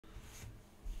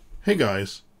Hey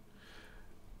guys,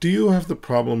 do you have the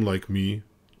problem like me?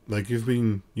 Like you've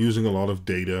been using a lot of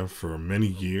data for many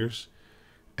years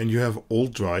and you have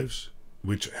old drives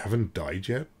which haven't died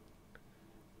yet?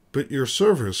 But your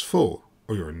server is full,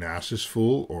 or your NAS is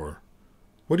full, or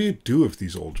what do you do with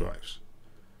these old drives?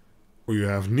 Or you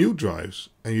have new drives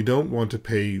and you don't want to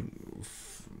pay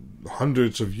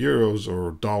hundreds of euros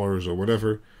or dollars or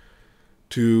whatever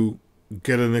to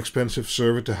get an expensive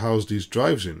server to house these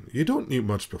drives in. You don't need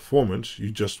much performance, you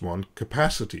just want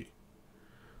capacity.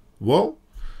 Well,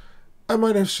 I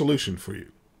might have a solution for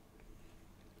you.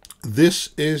 This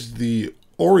is the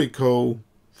Orico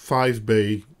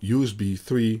 5-bay USB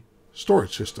 3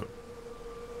 storage system.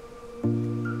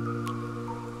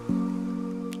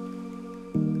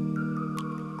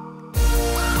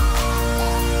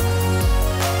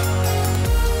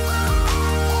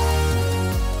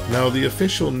 Now, the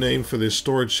official name for this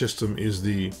storage system is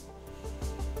the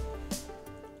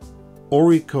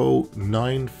Orico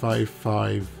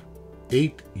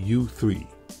 955-8U3.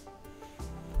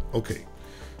 Okay,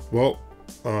 well,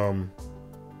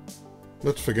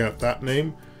 let's forget that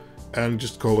name and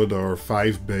just call it our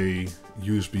 5-bay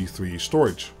USB 3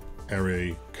 storage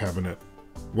array, cabinet,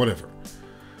 whatever.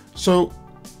 So,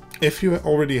 if you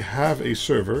already have a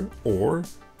server, or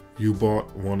you bought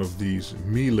one of these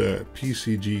Miele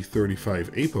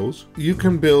PCG35 APOs, you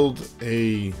can build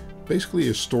basically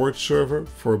a storage server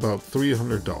for about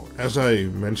 $300. As I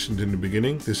mentioned in the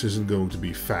beginning, this isn't going to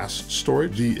be fast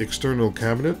storage. The external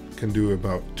cabinet can do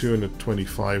about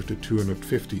 225 to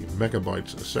 250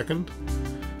 megabytes a second,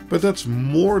 but that's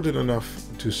more than enough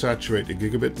to saturate a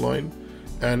gigabit line.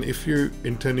 And if you're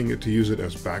intending to use it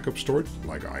as backup storage,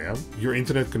 like I am, your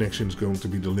internet connection is going to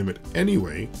be the limit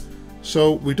anyway.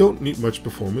 So we don't need much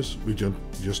performance, we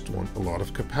just want a lot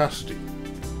of capacity.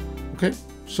 Okay,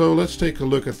 so let's take a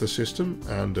look at the system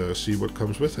and see what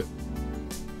comes with it.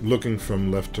 Looking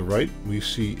from left to right, we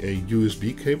see a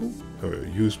USB cable, or a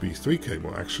USB 3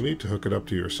 cable actually, to hook it up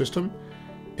to your system.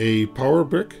 A power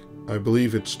brick, I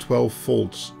believe it's 12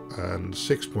 volts and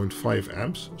 6.5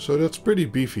 amps, so that's pretty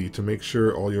beefy to make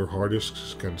sure all your hard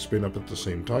disks can spin up at the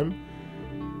same time.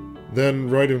 Then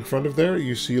right in front of there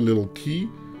you see a little key,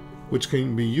 which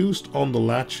can be used on the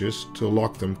latches to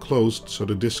lock them closed so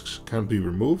the disks can't be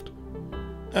removed.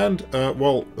 And,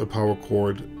 well, a power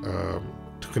cord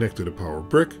to connect to the power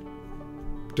brick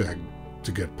to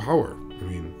get power. I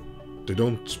mean, they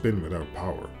don't spin without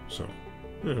power, so,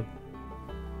 yeah.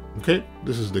 Okay,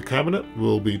 this is the cabinet.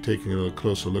 We'll be taking a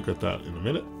closer look at that in a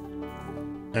minute.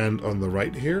 And on the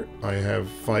right here, I have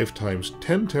 5x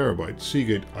 10 terabyte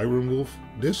Seagate Iron Wolf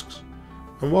disks.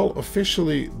 And while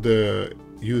officially the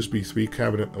USB 3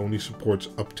 cabinet only supports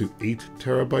up to 8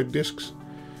 terabyte disks,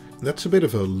 that's a bit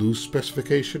of a loose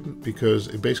specification because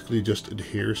it basically just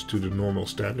adheres to the normal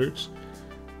standards.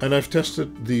 And I've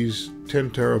tested these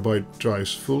 10 terabyte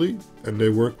drives fully and they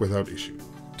work without issue.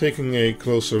 Taking a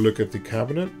closer look at the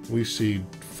cabinet, we see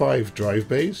 5 drive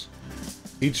bays.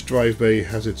 Each drive bay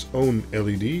has its own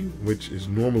LED, which is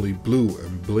normally blue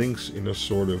and blinks in a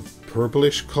sort of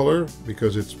purplish color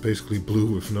because it's basically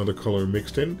blue with another color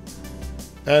mixed in.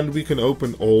 And we can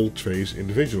open all trays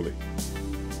individually.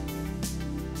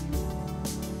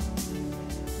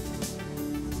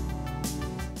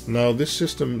 Now, this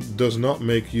system does not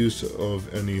make use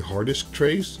of any hard disk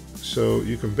trays, so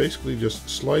you can basically just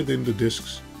slide in the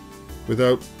disks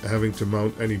without having to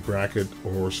mount any bracket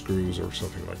or screws or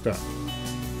something like that.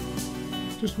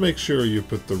 Just make sure you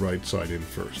put the right side in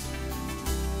first.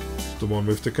 It's the one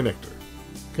with the connector.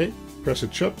 Okay, press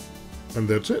it shut, and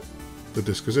that's it. The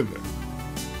disk is in there.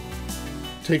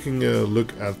 Taking a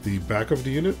look at the back of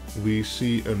the unit, we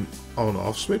see an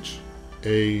on-off switch.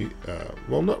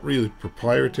 Well, not really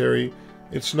proprietary.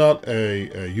 It's not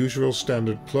a usual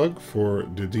standard plug for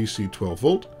the DC 12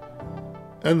 volt.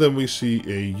 And then we see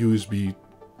a USB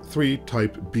 3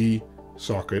 Type B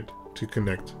socket to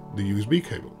connect the USB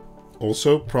cable.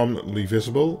 Also prominently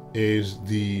visible is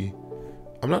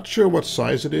I'm not sure what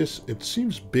size it is. It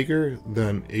seems bigger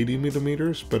than 80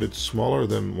 millimeters, but it's smaller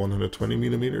than 120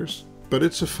 millimeters. But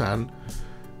it's a fan,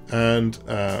 and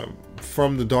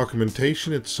from the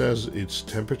documentation it says it's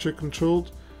temperature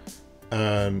controlled,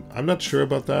 and I'm not sure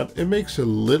about that. It makes a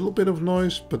little bit of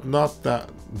noise, but not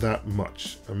that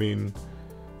much. I mean,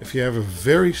 if you have a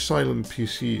very silent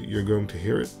PC, you're going to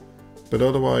hear it, but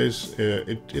otherwise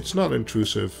it's not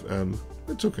intrusive and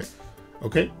it's okay.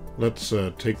 Okay, let's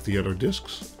take the other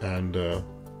discs and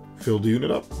fill the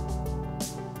unit up.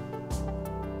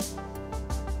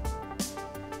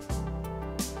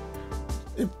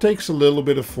 It takes a little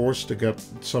bit of force to get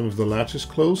some of the latches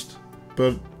closed,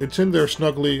 but it's in there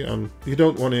snugly and you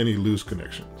don't want any loose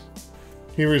connections.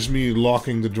 Here is me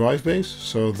locking the drive base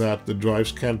so that the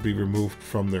drives can't be removed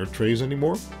from their trays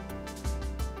anymore.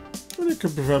 And it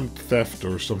can prevent theft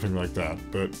or something like that,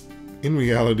 but in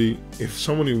reality, if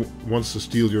somebody wants to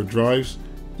steal your drives,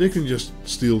 they can just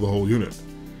steal the whole unit.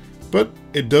 But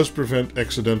it does prevent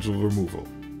accidental removal,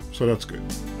 so that's good.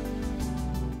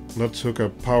 Let's hook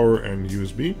up power and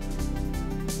USB.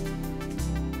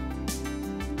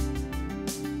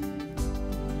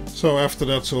 So after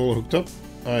that's all hooked up,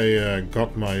 I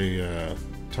got my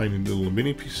tiny little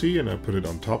mini PC and I put it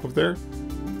on top of there.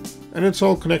 And it's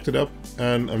all connected up,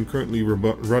 and I'm currently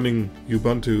running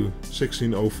Ubuntu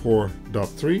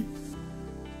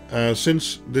 16.04.3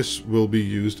 since this will be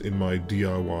used in my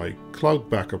DIY cloud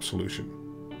backup solution.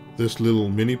 This little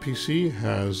mini PC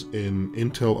has an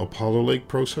Intel Apollo Lake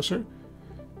processor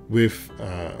with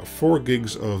 4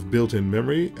 gigs of built-in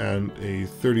memory and a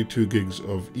 32 gigs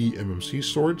of eMMC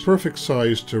storage. Perfect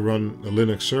size to run a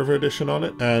Linux Server Edition on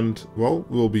it, and well,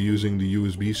 we'll be using the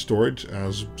USB storage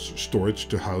as storage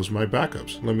to house my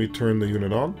backups. Let me turn the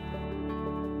unit on.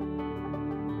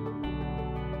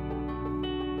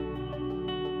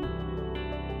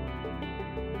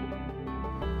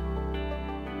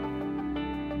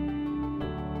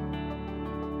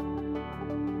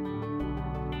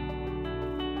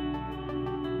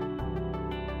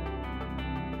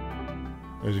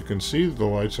 As you can see, the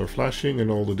lights are flashing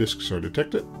and all the disks are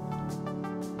detected.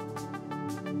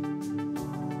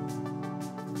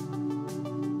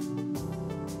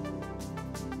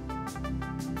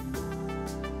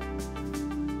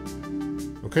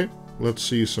 Okay, let's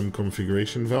see some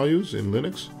configuration values in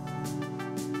Linux.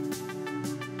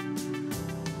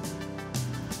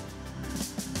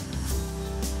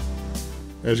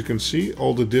 As you can see,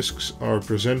 all the disks are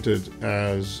presented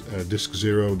as disk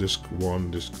 0, disk 1,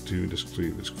 disk 2, disk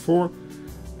 3, disk 4,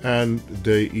 and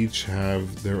they each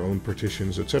have their own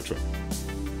partitions, etc.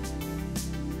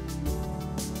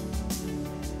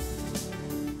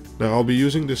 Now I'll be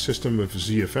using this system with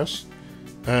ZFS,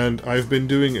 and I've been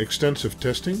doing extensive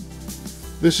testing.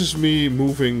 This is me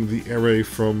moving the array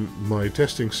from my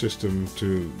testing system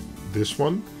to this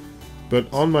one. But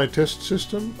on my test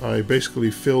system, I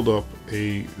basically filled up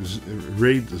a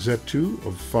RAID Z2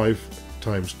 of 5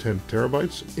 × 10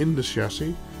 terabytes in the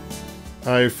chassis.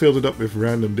 I filled it up with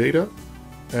random data,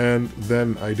 and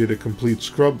then I did a complete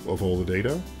scrub of all the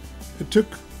data. It took,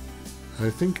 I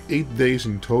think, 8 days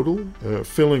in total.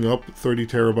 Filling up 30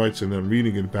 terabytes and then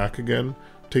reading it back again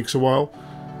takes a while.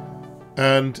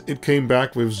 And it came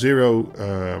back with 0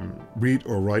 read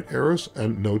or write errors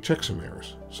and no checksum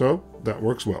errors. So that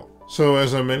works well. So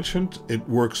as I mentioned, it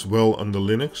works well on the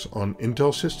Linux on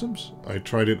Intel systems. I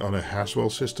tried it on a Haswell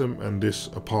system and this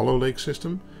Apollo Lake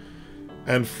system.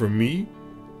 And for me,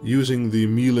 using the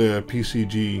Miele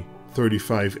PCG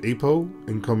 35 APO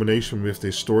in combination with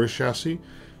this storage chassis,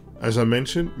 as I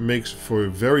mentioned, makes for a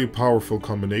very powerful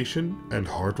combination, and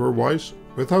hardware-wise,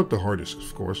 without the hard disk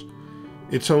of course,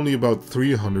 it's only about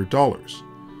 $300.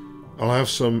 I'll have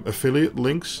some affiliate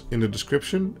links in the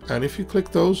description, and if you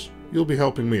click those, you'll be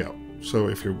helping me out. So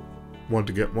if you want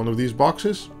to get one of these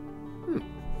boxes,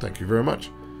 thank you very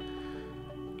much.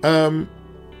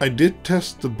 I did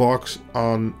test the box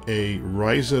on a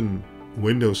Ryzen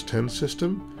Windows 10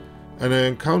 system, and I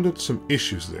encountered some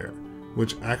issues there,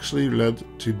 which actually led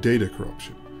to data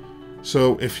corruption.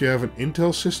 So if you have an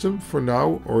Intel system for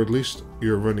now, or at least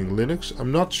you're running Linux,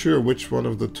 I'm not sure which one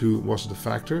of the two was the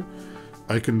factor.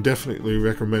 I can definitely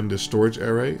recommend this storage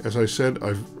array. As I said,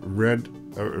 I've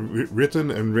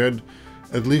written and read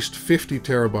at least 50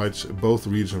 terabytes both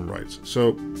reads and writes.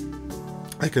 So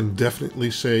I can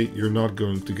definitely say you're not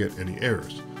going to get any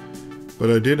errors. But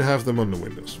I did have them on the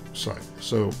Windows side,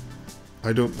 so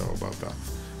I don't know about that.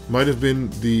 Might have been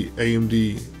the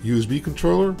AMD USB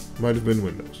controller, might have been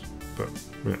Windows, but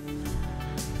yeah.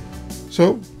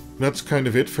 So that's kind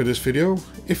of it for this video.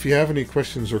 If you have any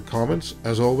questions or comments,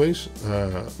 as always,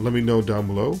 let me know down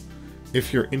below.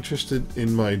 If you're interested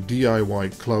in my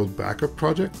DIY cloud backup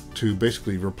project to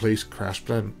basically replace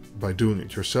CrashPlan by doing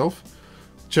it yourself,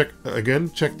 check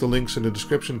the links in the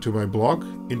description to my blog,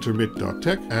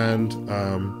 Intermit.Tech, and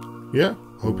yeah,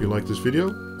 hope you like this video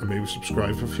and maybe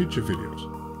subscribe for future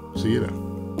videos. See you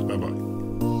then. Bye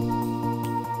bye.